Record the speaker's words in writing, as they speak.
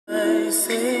to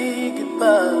say goodbye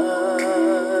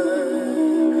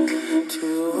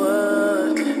to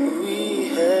what we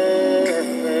had.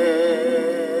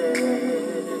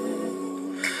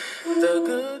 The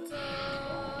good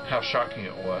times. How shocking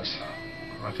it was.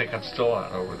 I think I'm still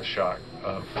not over the shock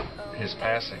of his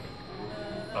passing.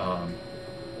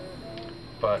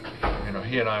 But you know,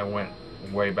 he and I went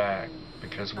way back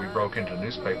because we broke into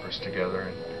newspapers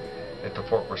together at the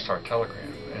Fort Worth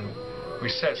Star-Telegram, and we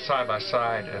sat side by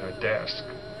side at a desk,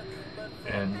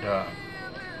 and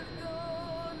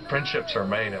friendships are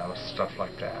made out of stuff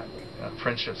like that,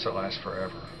 friendships that last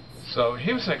forever. So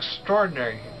he was an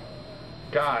extraordinary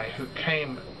guy who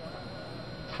came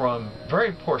from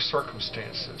very poor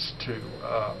circumstances to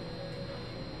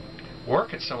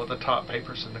work at some of the top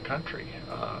papers in the country,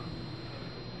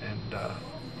 and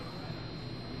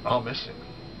I'll miss him.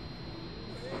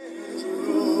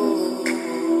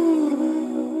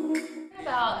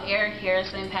 About Eric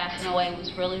Harrison passing away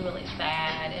was really, really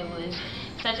sad. It was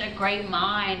such a great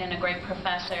mind and a great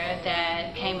professor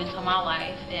that came into my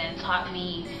life and taught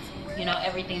me, you know,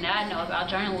 everything that I know about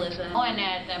journalism. Knowing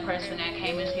that that person that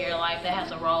came into your life that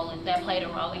has a role, that played a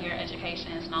role in your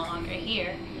education is no longer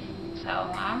here.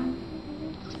 So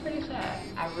it's pretty sad.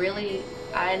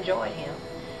 I enjoyed him.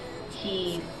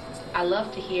 I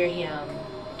love to hear him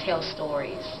tell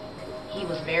stories. He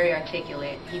was very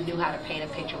articulate. He knew how to paint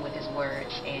a picture with his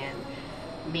words, and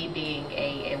me being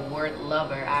a word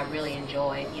lover, I really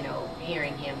enjoyed, you know,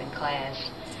 hearing him in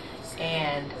class.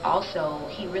 And also,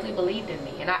 he really believed in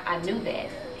me, and I knew that.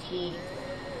 He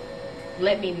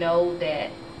let me know that,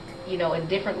 you know, in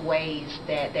different ways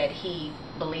that he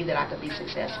believed that I could be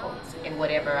successful in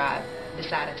whatever I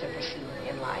decided to pursue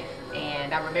in life.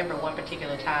 And I remember one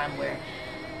particular time where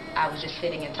I was just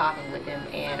sitting and talking with him,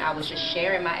 and I was just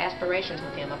sharing my aspirations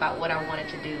with him about what I wanted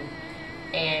to do.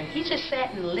 And he just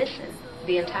sat and listened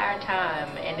the entire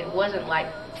time, and it wasn't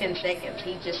like 10 seconds.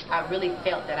 I really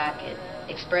felt that I could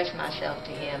express myself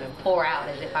to him and pour out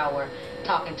as if I were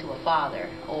talking to a father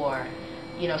or,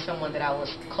 you know, someone that I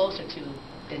was closer to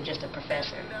than just a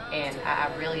professor. And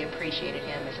I really appreciated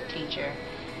him as a teacher,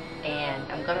 and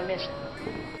I'm gonna miss him.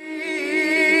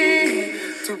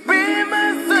 To be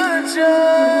my sunshine.